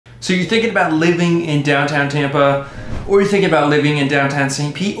So you're thinking about living in downtown Tampa, or you're thinking about living in downtown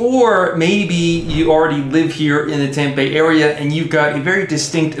St. Pete, or maybe you already live here in the Tampa Bay area and you've got a very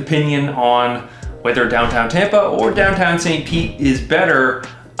distinct opinion on whether downtown Tampa or downtown St. Pete is better.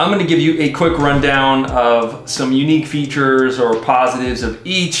 I'm gonna give you a quick rundown of some unique features or positives of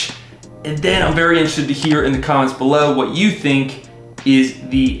each, and then I'm very interested to hear in the comments below what you think is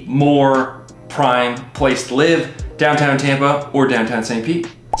the more prime place to live, downtown Tampa or downtown St. Pete.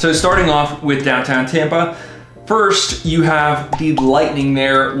 So starting off with downtown Tampa, first you have the Lightning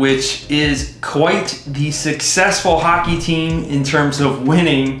there, which is quite the successful hockey team in terms of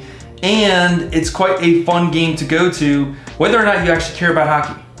winning, and it's quite a fun game to go to, whether or not you actually care about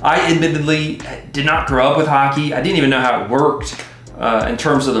hockey. I admittedly did not grow up with hockey. I didn't even know how it worked in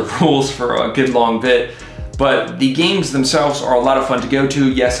terms of the rules for a good long bit, but the games themselves are a lot of fun to go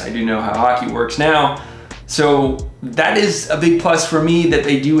to. Yes, I do know how hockey works now. So that is a big plus for me that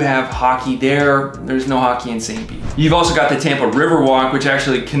they do have hockey there. There's no hockey in St. Pete. You've also got the Tampa Riverwalk, which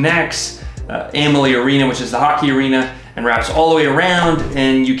actually connects Amalie Arena, which is the hockey arena, and wraps all the way around,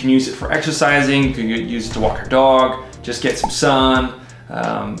 and you can use it for exercising. You can use it to walk your dog, just get some sun.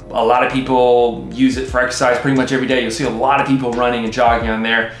 A lot of people use it for exercise pretty much every day. You'll see a lot of people running and jogging on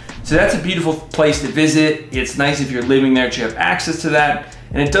there. So that's a beautiful place to visit. It's nice if you're living there that you have access to that,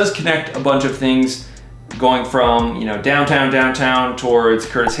 and it does connect a bunch of things, going from, you know, downtown towards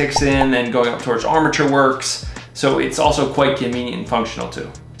Curtis Hickson, then going up towards Armature Works. So it's also quite convenient and functional too.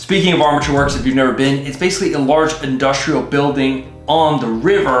 Speaking of Armature Works, if you've never been, it's basically a large industrial building on the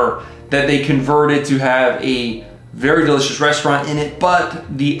river that they converted to have a very delicious restaurant in it,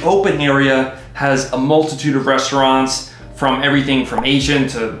 but the open area has a multitude of restaurants, from everything from Asian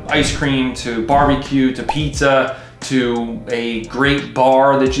to ice cream to barbecue to pizza, to a great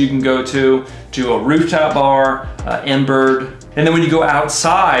bar that you can go to a rooftop bar, embark. And then when you go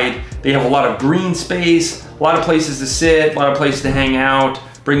outside, they have a lot of green space, a lot of places to sit, a lot of places to hang out,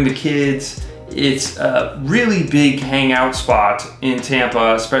 bring the kids. It's a really big hangout spot in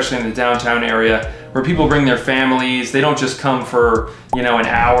Tampa, especially in the downtown area, where people bring their families. They don't just come for, you know, an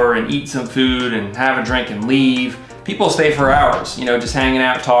hour and eat some food and have a drink and leave. People stay for hours, you know, just hanging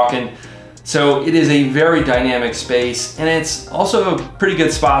out, talking. So it is a very dynamic space, and it's also a pretty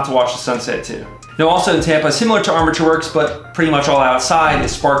good spot to watch the sunset too. Now also in Tampa, similar to Armature Works, but pretty much all outside,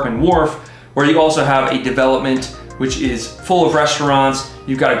 is Sparkman Wharf, where you also have a development which is full of restaurants.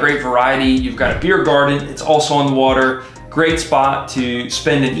 You've got a great variety. You've got a beer garden. It's also on the water. Great spot to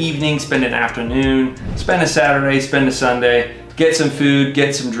spend an evening, spend an afternoon, spend a Saturday, spend a Sunday, get some food,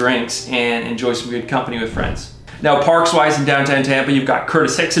 get some drinks, and enjoy some good company with friends. Now, parks-wise in downtown Tampa, you've got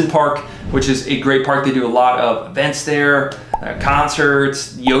Curtis Hickson Park, which is a great park. They do a lot of events there,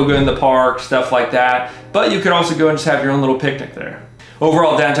 concerts, yoga in the park, stuff like that. But you could also go and just have your own little picnic there.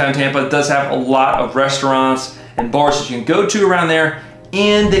 Overall, downtown Tampa does have a lot of restaurants and bars that you can go to around there,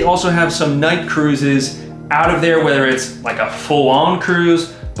 and they also have some night cruises out of there, whether it's like a full-on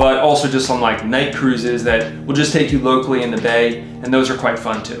cruise, but also just some like night cruises that will just take you locally in the bay, and those are quite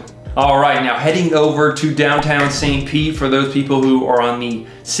fun too. All right, now heading over to downtown St. Pete for those people who are on the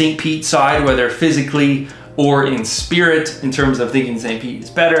St. Pete side, whether physically or in spirit, in terms of thinking St. Pete is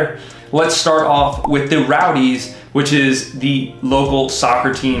better. Let's start off with the Rowdies, which is the local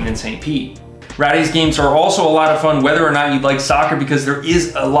soccer team in St. Pete. Rowdies games are also a lot of fun, whether or not you like soccer, because there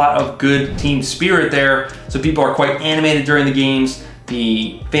is a lot of good team spirit there. So people are quite animated during the games.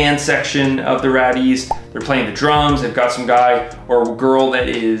 The fan section of the Rowdies, they're playing the drums. They've got some guy or girl that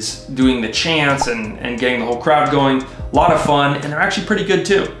is doing the chants and getting the whole crowd going. A lot of fun, and they're actually pretty good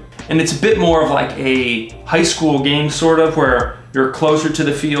too. And it's a bit more of like a high school game, sort of, where you're closer to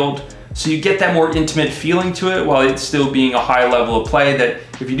the field. So you get that more intimate feeling to it, while it's still being a high level of play that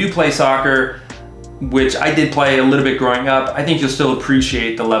if you do play soccer, which I did play a little bit growing up, I think you'll still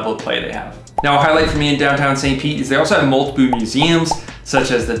appreciate the level of play they have. Now, a highlight for me in downtown St. Pete is they also have multiple museums, such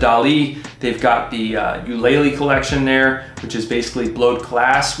as the Dali. They've got the ukulele collection there, which is basically blowed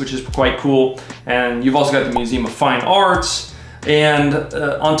glass, which is quite cool. And you've also got the Museum of Fine Arts. And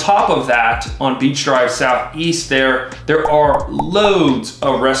on top of that, on Beach Drive Southeast there are loads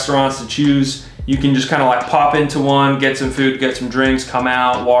of restaurants to choose. You can just kind of like pop into one, get some food, get some drinks, come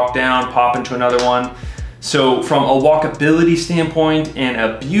out, walk down, pop into another one. So from a walkability standpoint and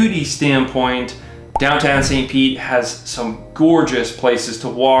a beauty standpoint, downtown St. Pete has some gorgeous places to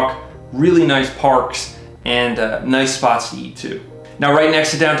walk, really nice parks, and nice spots to eat too. Now, right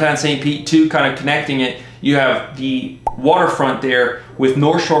next to downtown St. Pete too, kind of connecting it, you have the waterfront there with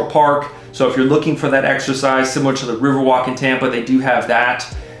North Shore Park. So if you're looking for that exercise similar to the Riverwalk in Tampa, they do have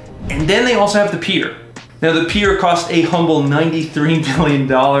that. And then they also have the Pier. Now the pier cost a humble $93 million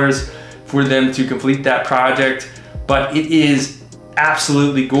for them to complete that project, but it is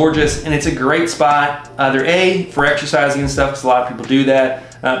absolutely gorgeous and it's a great spot, either A, for exercising and stuff, because a lot of people do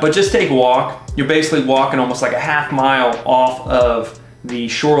that, but just take a walk. You're basically walking almost like a half mile off of the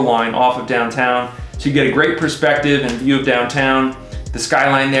shoreline, off of downtown. So you get a great perspective and view of downtown, the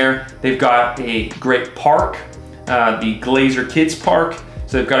skyline there. They've got a great park, the Glazer Kids Park.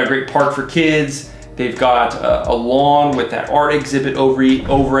 So they've got a great park for kids. They've got a lawn with that art exhibit over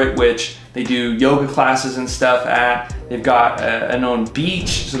it, which they do yoga classes and stuff at. They've got an own beach,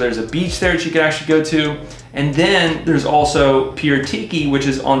 so there's a beach there that you can actually go to. And then there's also Pier Tiki, which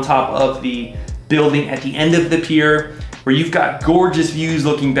is on top of the building at the end of the pier, where you've got gorgeous views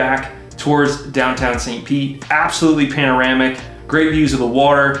looking back towards downtown St. Pete. Absolutely panoramic, great views of the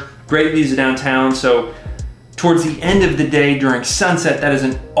water, great views of downtown. So towards the end of the day during sunset, that is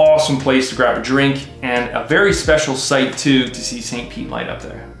an awesome place to grab a drink and a very special sight too to see St. Pete light up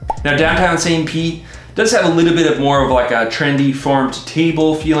there. Now downtown St. Pete does have a little bit of more of like a trendy farm to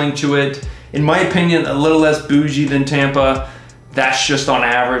table feeling to it. In my opinion, a little less bougie than Tampa. That's just on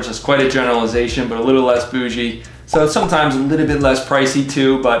average. That's quite a generalization, but a little less bougie. So sometimes a little bit less pricey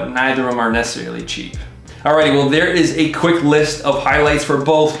too, but neither of them are necessarily cheap. Alrighty, well there is a quick list of highlights for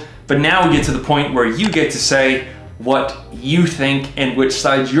both, but now we get to the point where you get to say what you think and which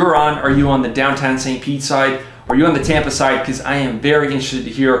side you're on. Are you on the downtown St. Pete side? Are you on the Tampa side? Because I am very interested to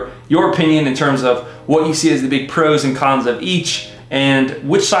hear your opinion in terms of what you see as the big pros and cons of each, and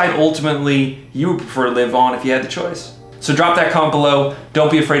which side ultimately you would prefer to live on if you had the choice. So drop that comment below.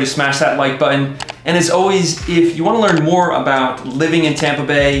 Don't be afraid to smash that like button. And as always, if you want to learn more about living in Tampa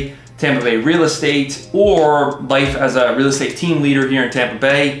Bay real estate, or life as a real estate team leader here in Tampa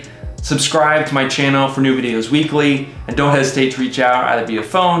Bay, subscribe to my channel for new videos weekly, and don't hesitate to reach out either via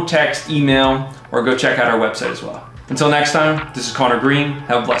phone, text, email, or go check out our website as well. Until next time, this is Connor Green.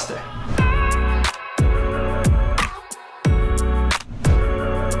 Have a blessed day.